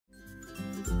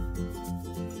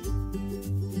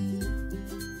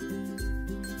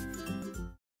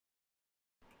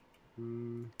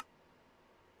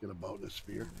boat and a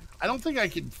spear. I don't think I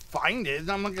can find it.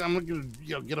 I'm not gonna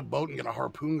get a boat and get a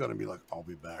harpoon gun and be like, I'll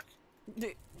be back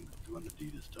when the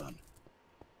deed is done.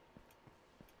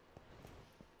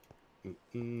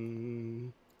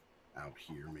 Out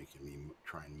here making me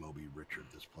try and Moby Richard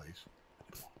this place.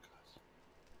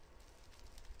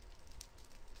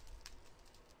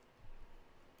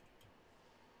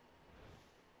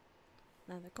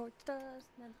 Another court does.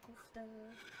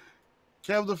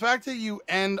 Kev, the fact that you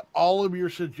end all of your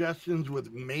suggestions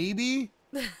with maybe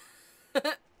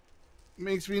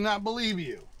makes me not believe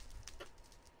you.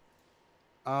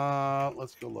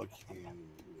 Let's go look in.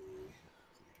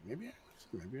 Maybe I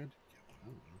did get one. I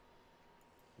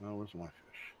don't know. Oh, where's my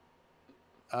fish?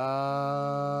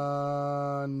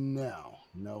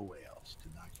 No whales.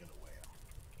 Did not get a whale.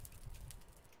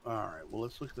 All right. Well,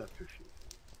 let's look at that fishing.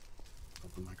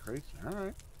 Open my crates. All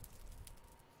right.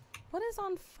 What is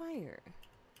on fire?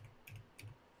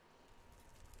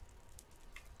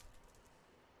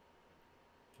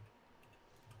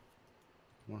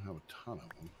 I don't have a ton of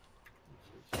them.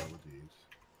 Let's start with these.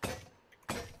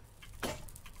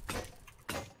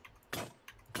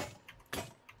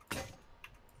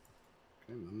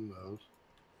 Okay, none of those.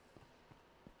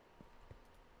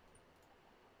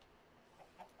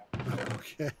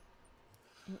 Okay.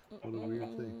 What a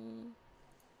weird thing.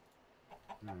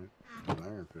 Alright.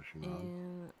 Iron fishing rod.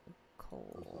 And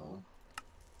coal.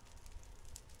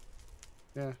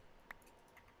 Yeah.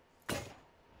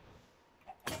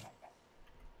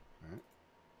 Alright.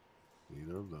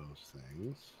 Neither of those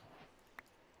things.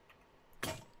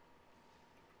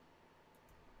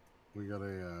 We got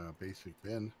a basic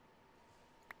bin.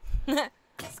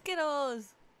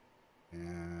 Skittles!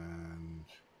 And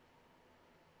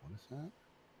what is that?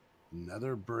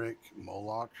 Nether brick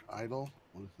Moloch idol.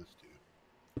 What does this do?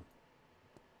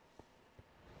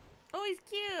 Oh, he's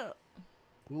cute.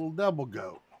 Little double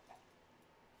goat.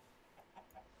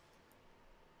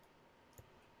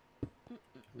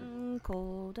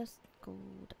 Coal dust, coal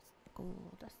dust, coal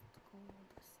dust, coal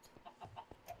dust.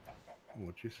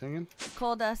 What you singing?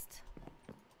 Coal dust.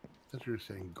 I thought you were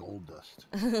saying gold dust.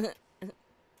 No,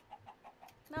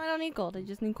 I don't need gold. I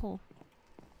just need coal.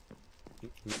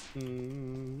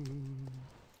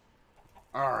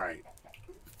 All right.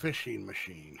 Fishing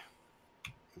machine.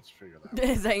 Let's figure that out.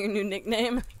 Is that your new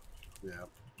nickname? Yeah.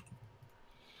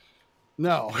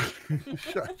 No.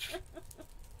 Shush.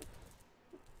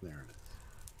 There it is.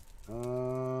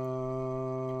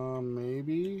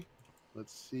 Maybe.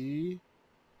 Let's see.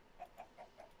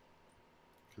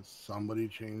 Because somebody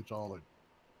changed all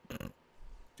the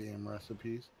damn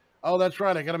recipes. Oh, that's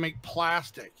right. I got to make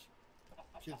plastic.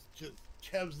 Just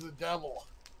Kev's the devil.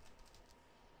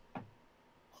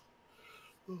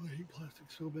 Oh, I hate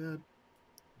plastic so bad.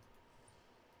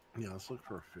 Yeah, let's look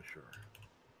for a fisher.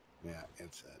 Yeah,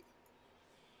 it's it.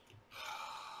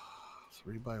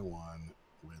 3x1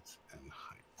 width and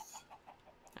height.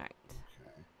 All right.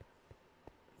 Okay.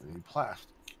 We need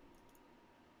plastic.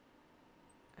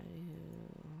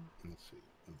 Let's see.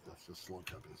 Let's just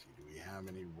look up and see. Do we have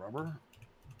any rubber?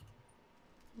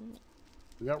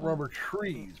 We got rubber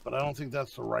trees, but I don't think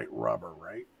that's the right rubber,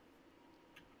 right?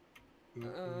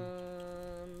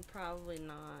 Probably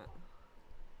not.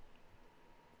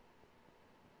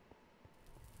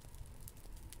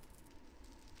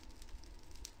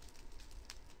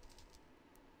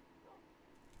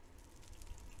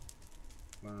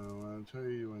 I'll tell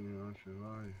you when you want to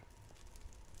buy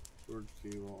sword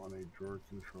cable on a drawer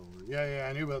controller. Yeah,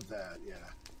 I knew about that.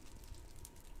 Yeah.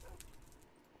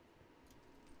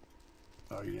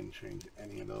 Oh, you didn't change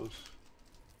any of those?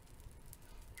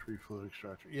 Tree fluid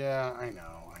extractor. Yeah, I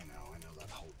know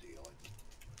that whole deal.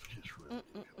 It's just really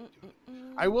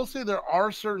I will say there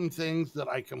are certain things that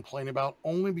I complain about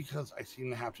only because I seem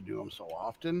to have to do them so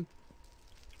often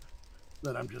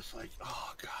that I'm just like,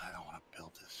 oh god, I don't want to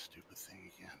build this stupid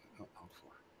thing again.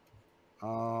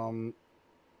 Oh, I'm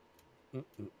just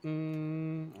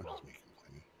making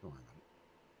complaining. Don't worry about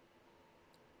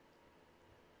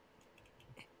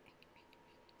it.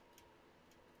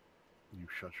 You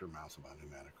shut your mouth about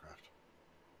Pneumaticraft.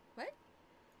 What?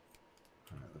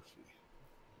 Alright, let's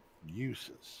see.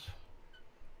 Uses.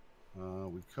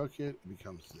 We cook it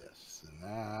becomes this. And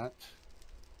that.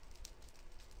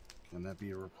 Can that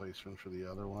be a replacement for the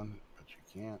other one? But you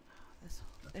can't.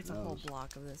 It's a whole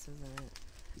block of this, isn't it?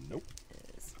 Nope.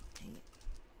 It is. Dang it.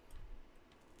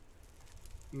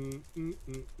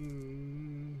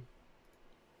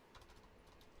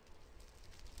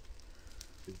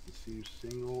 Is the sieve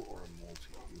single or a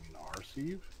multi? You mean our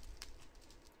sieve?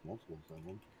 Multiples of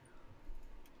them.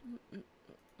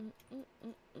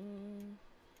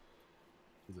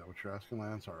 Is that what you're asking,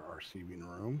 Lance? Our sieving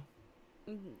room?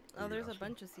 Oh, there's a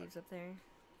bunch of sieves up there.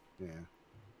 Yeah.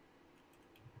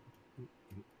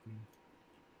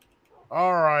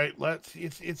 All right, let's.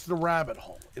 It's the rabbit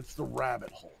hole. It's the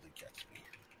rabbit hole that gets me.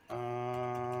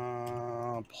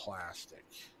 Plastic.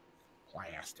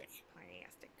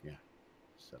 Yeah,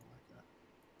 said it like that.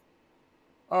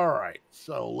 All right,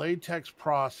 so latex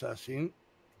processing.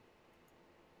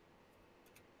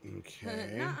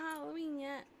 Okay. Not Halloween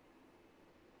yet.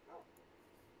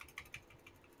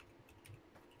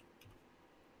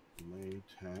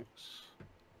 Latex.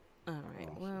 All right.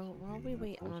 Well, while we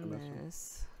wait on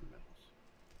this,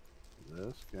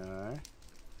 this guy.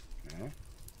 Okay.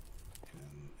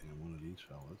 And one of these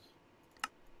fellas.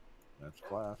 That's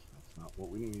glass. That's not what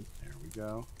we need. There we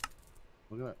go.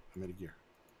 Look at that. I made a gear.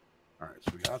 All right,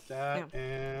 so we got that. Yeah.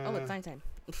 And oh, it's nighttime.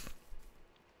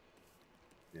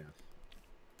 yes.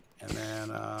 And then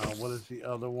what is the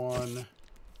other one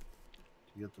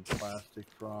to get the plastic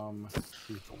from?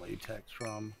 Get the latex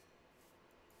from?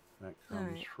 That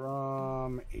comes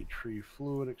from a tree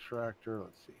fluid extractor.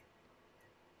 Let's see.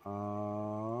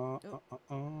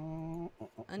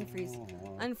 Unfreeze.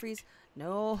 Unfreeze.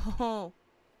 No.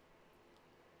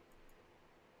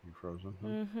 You frozen? Huh?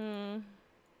 Mm-hmm.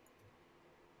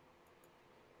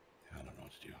 I don't know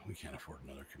what to do. We can't afford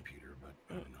another computer, but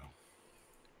I don't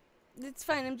know. It's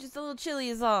fine. I'm just a little chilly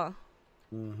is all.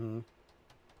 Mm-hmm.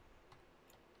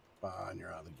 And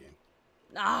you're out of the game.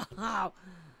 Oh.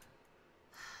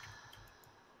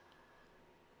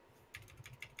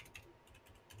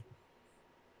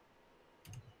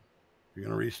 If you're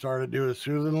going to restart it, do it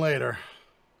sooner than later.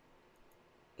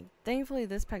 Thankfully,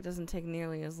 this pack doesn't take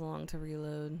nearly as long to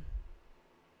reload.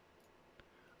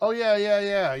 Oh, yeah.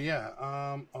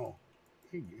 Oh,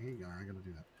 hey, I got to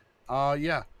do that.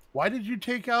 Yeah. Why did you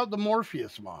take out the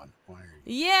Morpheus mod? Why are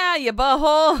you... Yeah, you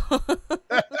butthole.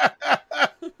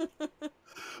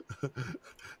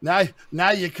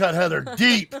 now you cut Heather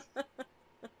deep. Now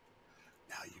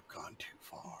you've gone too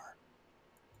far.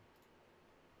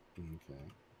 Okay.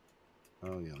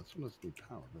 Oh, yeah, this one doesn't need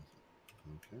power, does it?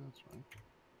 Okay, that's right.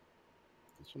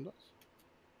 This one does.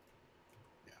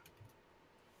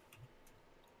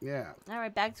 Yeah. All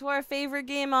right, back to our favorite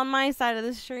game on my side of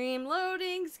the stream.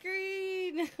 Loading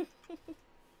screen.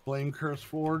 Flame Curse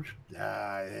Forge.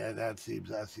 Yeah, that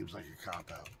seems like a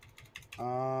cop out.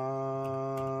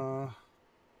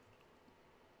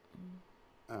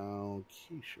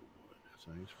 Acacia wood. Is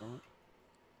that how you spell it?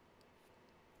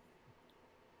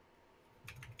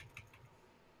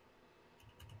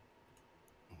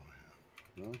 Oh,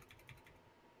 yeah. No.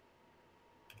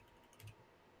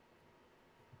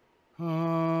 I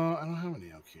don't have any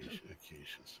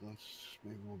acacia, so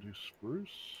maybe we'll do spruce.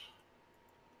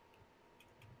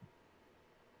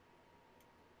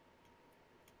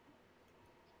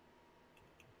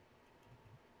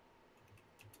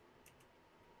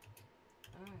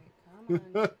 All right, come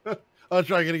on. I'll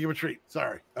try to give a treat.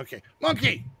 Sorry. Okay.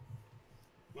 Monkey!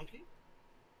 I'm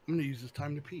going to use this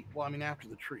time to pee. Well, I mean, after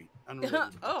the treat.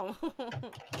 Unrelated. Oh.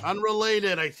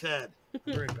 Unrelated, I said. I'll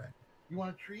be right back. You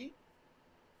want a treat?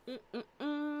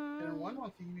 And one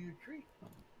wants to give you a treat.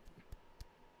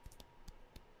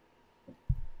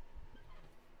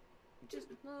 Just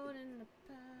loading the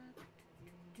pack.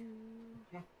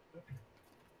 Come on.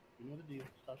 You know the deal.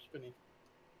 Stop spinning.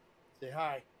 Say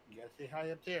hi. You gotta say hi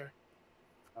up there.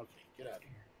 Okay, get out of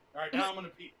here. All right, now I'm gonna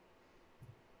pee.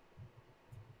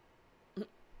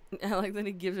 I like that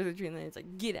he gives her the treat and then it's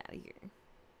like, get out of here.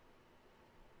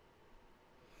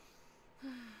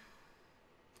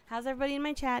 How's everybody in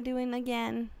my chat doing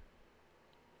again?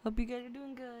 Hope you guys are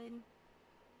doing good.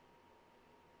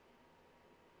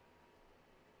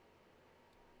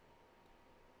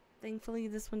 Thankfully,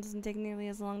 this one doesn't take nearly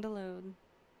as long to load.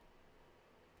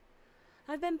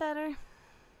 I've been better.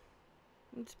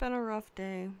 It's been a rough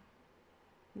day.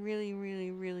 Really,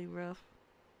 really, really rough.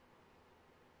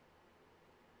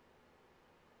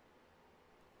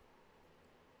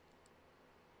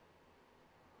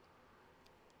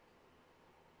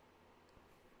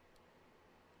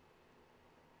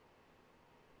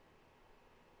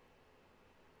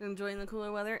 Enjoying the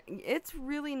cooler weather. It's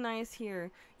really nice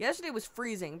here. Yesterday was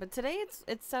freezing, but today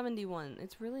it's 71.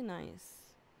 It's really nice.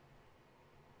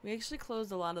 We actually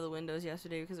closed a lot of the windows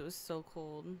yesterday because it was so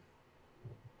cold.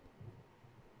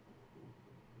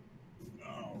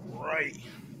 All right.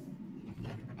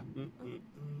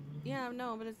 Yeah,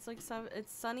 no, but it's like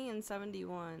it's sunny and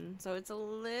 71, so it's a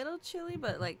little chilly,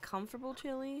 but like comfortable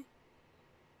chilly.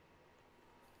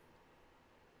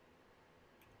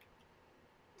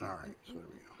 All right, so there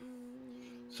we go.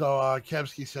 So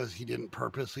Kevsky says he didn't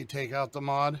purposely take out the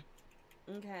mod.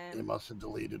 Okay. It must have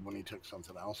deleted when he took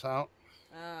something else out.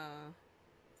 Oh.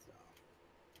 So,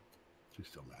 she's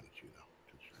still mad at you, though.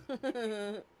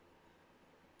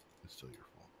 It's still your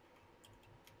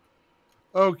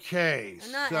fault. Okay,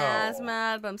 I'm not so... as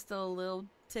mad, but I'm still a little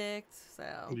ticked, so...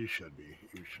 You should be.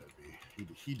 You should be.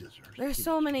 He deserves it. There's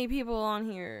so many people on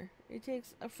here. It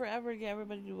takes forever to get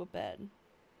everybody to a bed.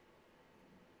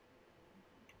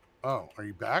 Oh, are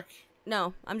you back?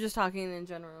 No, I'm just talking in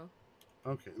general.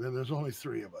 Okay, then there's only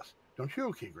 3 of us. Don't you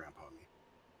okay, Grandpa? Me.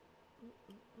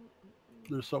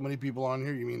 There's so many people on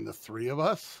here. You mean the 3 of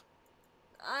us?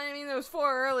 I mean, there was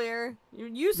 4 earlier.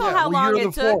 You saw how long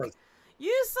it took. 4th.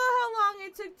 You saw how long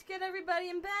it took to get everybody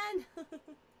in bed.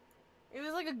 It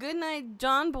was like a good night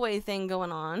John Boy thing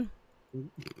going on.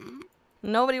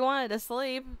 Nobody wanted to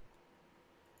sleep.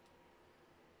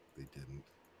 They didn't.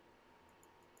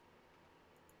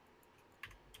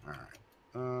 All right.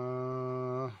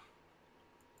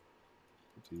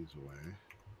 Put these away.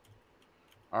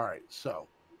 All right. So,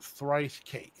 thrice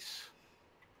cakes.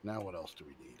 Now, what else do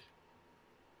we need?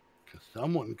 Because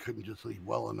someone couldn't just leave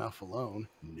well enough alone.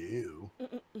 No.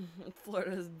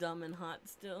 Florida's dumb and hot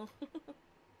still.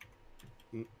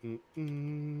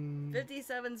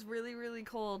 57's really, really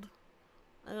cold.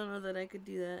 I don't know that I could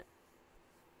do that.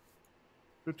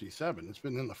 57? It's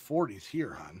been in the 40s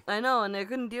here, hon. I know, and I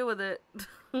couldn't deal with it.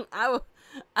 I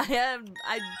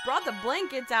brought the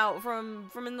blankets out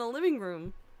from in the living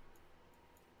room.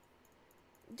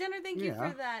 Jenner, thank you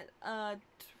for that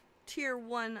tier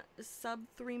 1 sub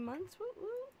 3 months. Woo woo.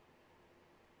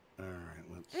 All right,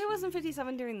 let's see. It wasn't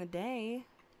 57 during the day.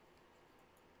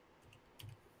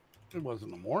 It was in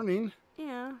the morning.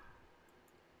 Yeah.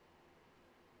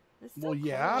 Well,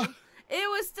 yeah. It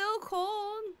was still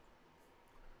cold.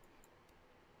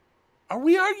 Are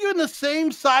we arguing the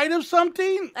same side of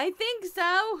something? I think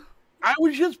so. I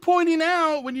was just pointing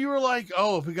out when you were like,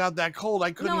 "Oh, if it got that cold,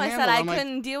 I couldn't." No, I handle said it. I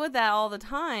couldn't deal with that all the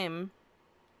time.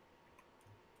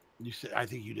 You said. I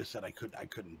think you just said I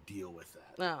couldn't deal with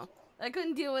that. No, I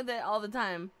couldn't deal with it all the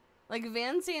time. Like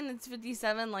Van saying it's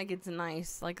 57, like it's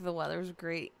nice, like the weather's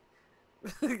great.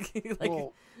 Like,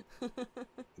 well,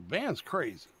 Van's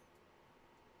crazy.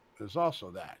 There's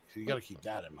also that. So you got to keep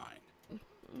that in mind.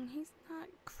 He's not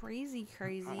crazy,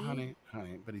 honey,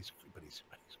 but he's crazy.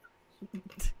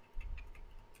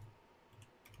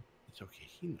 It's okay.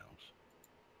 He knows.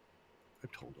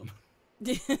 I've told him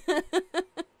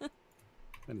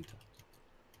many times.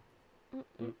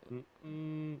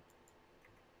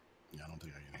 Yeah, I don't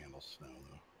think I can handle snow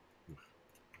though.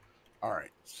 All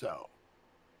right, so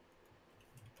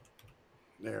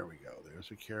there we go.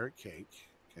 There's a carrot cake.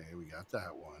 Okay, we got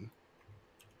that one.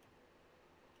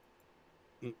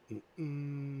 Stupid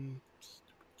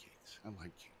cakes. I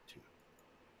like cake too.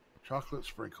 Chocolate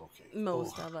sprinkle cake.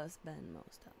 Most of us, Ben.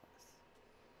 Most of us.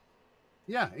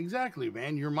 Yeah, exactly,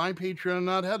 man. You're my Patreon,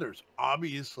 not Heather's.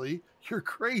 Obviously, you're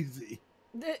crazy.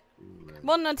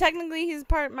 Well, no, technically he's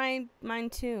part mine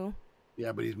too.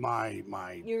 Yeah, but he's my.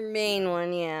 Your main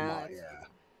one, yeah. Yeah.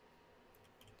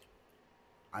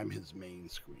 I'm his main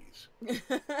squeeze.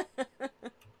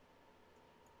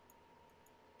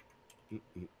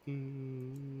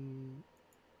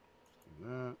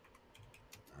 That.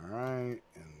 All right,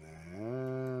 and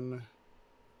then let's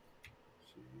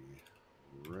see,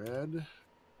 red.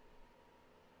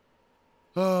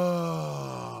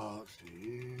 Oh, let's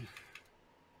see.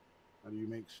 How do you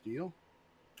make steel?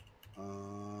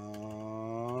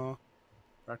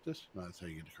 Practice? No, that's how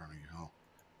you get to Carnegie Hall.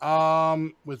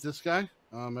 With this guy,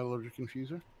 metallurgic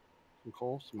infuser, some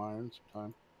coal, some iron, some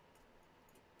time.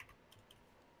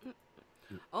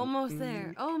 Almost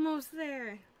there. Almost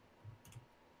there.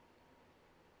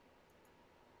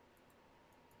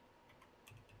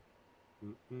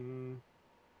 Okay.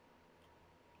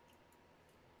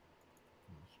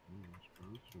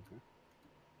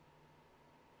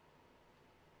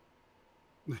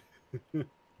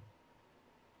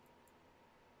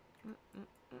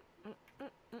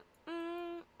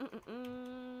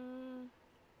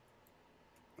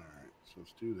 Alright, so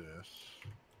let's do this.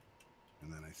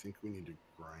 And then I think we need to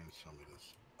grind some of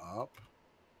this up.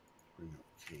 Bring up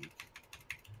cake.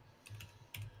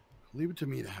 Leave it to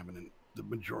me to have the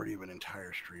majority of an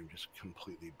entire stream just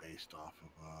completely based off of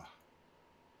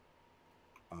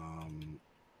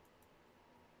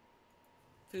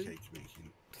food? Cake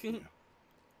making. Yeah.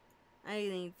 I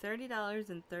need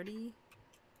 $30.30.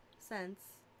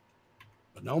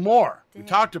 But no more. We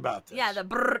talked about this. Yeah, the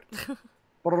brrr.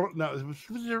 No, it was,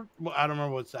 I don't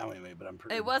remember what sound we made, but I'm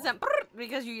pretty. It wasn't brrr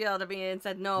because you yelled at me and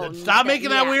said no. Stop making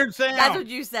that weird sound. That's what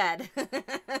you said.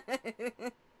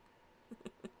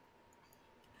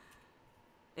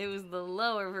 It was the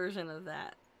lower version of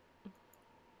that.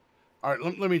 All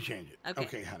right, let me change it. Okay.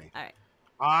 Okay, honey. All right.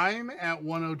 I'm at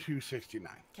 102.69.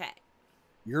 Okay.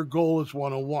 Your goal is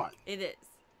 101. It is.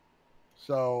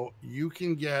 So you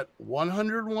can get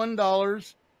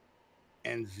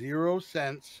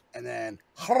 $101.00, and then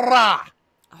hurrah!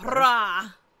 Hurrah!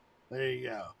 There you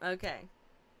go. Okay.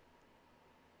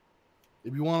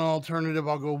 If you want an alternative,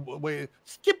 I'll go wait.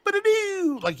 Skip it a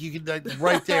doo, like you could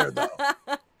right there though.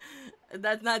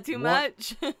 That's not too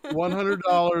much.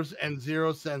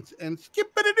 $100.00 and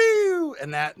skip it a doo,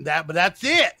 and but that's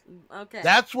it. Okay.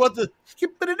 That's what the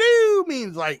skip it a doo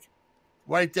means, like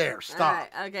right there. Stop. All right.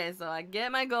 Okay, so I get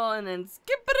my goal and then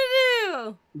skip it a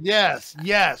doo. Yes,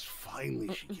 yes.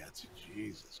 Finally, she gets it.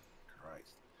 Jesus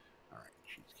Christ. All right,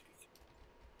 cheesecake.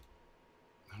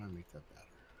 How do I make that better?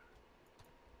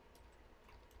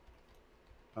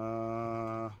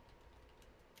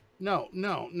 No.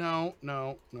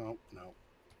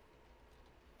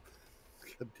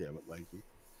 God damn it, Lanky.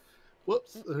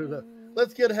 Whoops.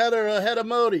 Let's get Heather ahead of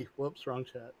Modii. Whoops, wrong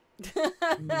chat. Hi,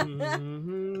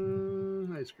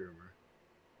 Scroomer.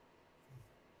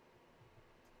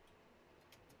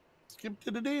 Skip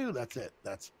to the do. That's it.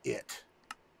 That's it.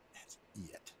 That's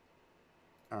it.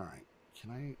 All right.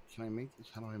 Can I make this?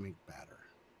 How do I make batter?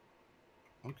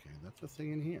 Okay, that's a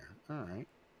thing in here. All right.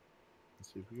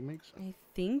 Let's see if we can make some. I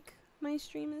think my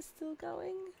stream is still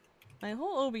going. My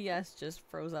whole OBS just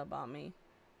froze up on me.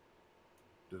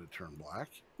 Did it turn black?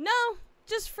 No,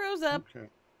 just froze up. Okay.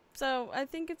 So I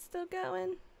think it's still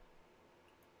going.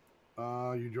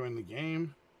 You joined the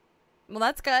game. Well,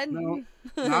 that's good. No,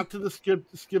 not to the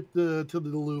skip to the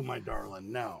loo, my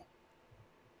darling. No.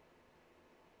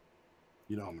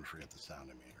 You know I'm gonna forget the sound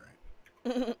I made,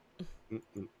 right? Okay.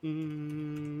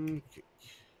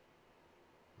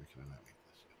 Why can I not make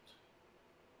this yet?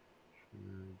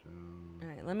 All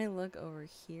right, let me look over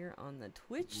here on the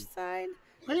Twitch side.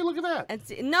 Hey, look at that. And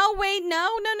see, no, wait,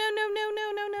 no.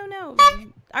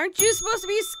 Aren't you supposed to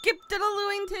be skipped to the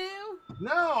looing too?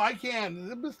 No, I can't.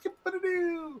 Skip to the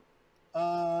do.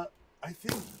 I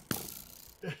think.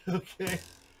 Okay.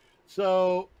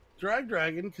 So,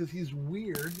 Dragon, because he's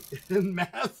weird and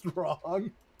math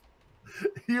wrong.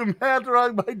 You math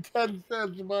wrong by 10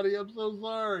 cents, buddy. I'm so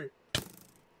sorry.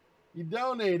 You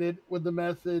donated with the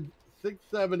message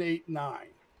 6789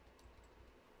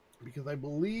 because I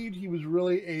believed he was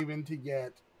really aiming to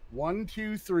get 1,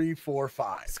 2, 3, 4,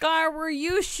 5. Scar, were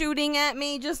you shooting at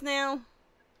me just now?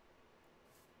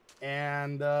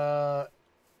 And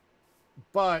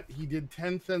but he did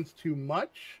 10 cents too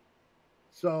much.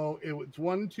 So it was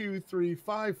 1, 2, 3,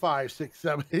 5, 5, 6,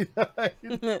 7, 8, 9.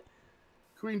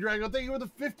 Queen Drago, thank you for the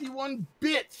 51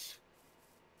 bits.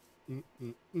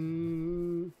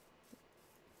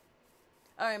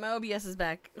 All right, my OBS is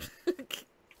back.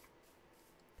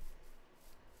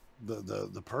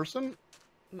 The person?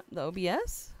 The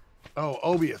OBS? Oh,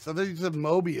 Obius. I thought you said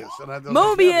Mobius. And I was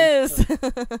Mobius!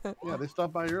 Like, yeah, they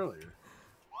stopped by earlier.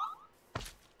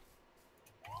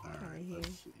 All right,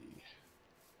 let's see.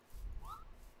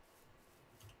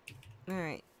 All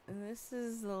right, this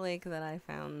is the lake that I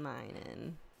found mine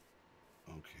in.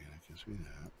 Okay, that gives me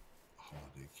that.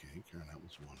 Holiday cake. Or that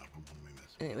was one of them. What am I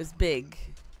missing? And it was big.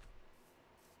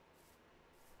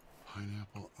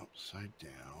 Pineapple upside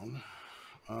down.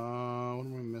 What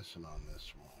am I missing on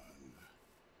this one?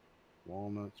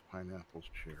 Walnuts, pineapples,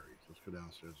 cherries. Let's go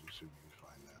downstairs and see if we can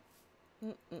find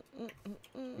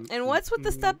that. And what's with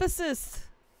the step assist?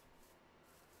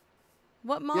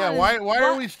 What mod? Yeah, why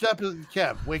are we stepping?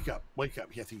 Kev, wake up. Yeah, I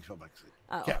think you fell back asleep.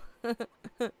 Oh. Kev.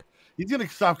 He's gonna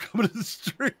stop coming to the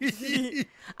street.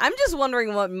 I'm just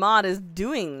wondering what mod is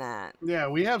doing that. Yeah,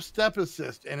 we have step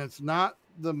assist, and it's not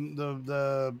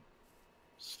the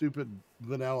stupid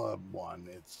vanilla one.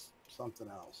 It's something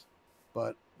else,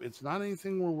 but it's not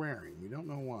anything we're wearing. We don't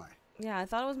know why. Yeah, I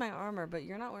thought it was my armor, but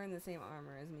you're not wearing the same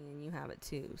armor as me, and you have it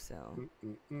too. So.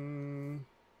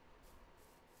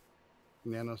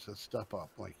 Nano says step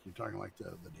up, like you're talking like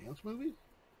the dance movie.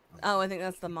 Oh, I think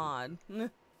that's the mod. Oh,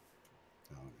 that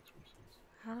makes more sense.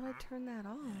 How do I turn that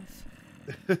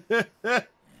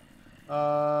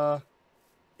off?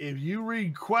 If you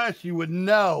read quests, you would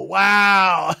know.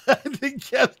 Wow. I think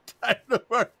Kev's tired of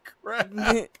our crap.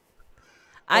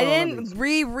 I didn't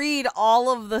reread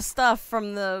all of the stuff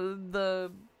from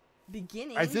the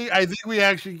beginning. I think we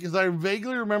actually, because I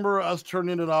vaguely remember us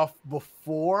turning it off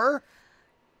before.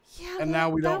 Yeah, and now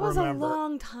we don't remember. That was a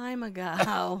long time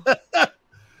ago.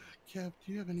 Kev,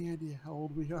 do you have any idea how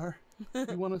old we are?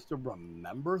 You want us to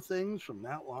remember things from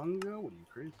that long ago? What are you,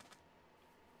 crazy?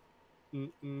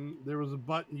 There was a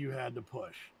button you had to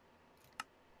push.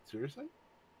 Seriously?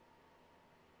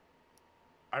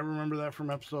 I remember that from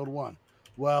episode 1.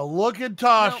 Well, look at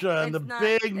Tasha and the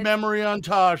big memory on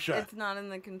Tasha. It's not in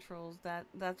the controls.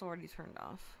 That's already turned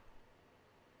off.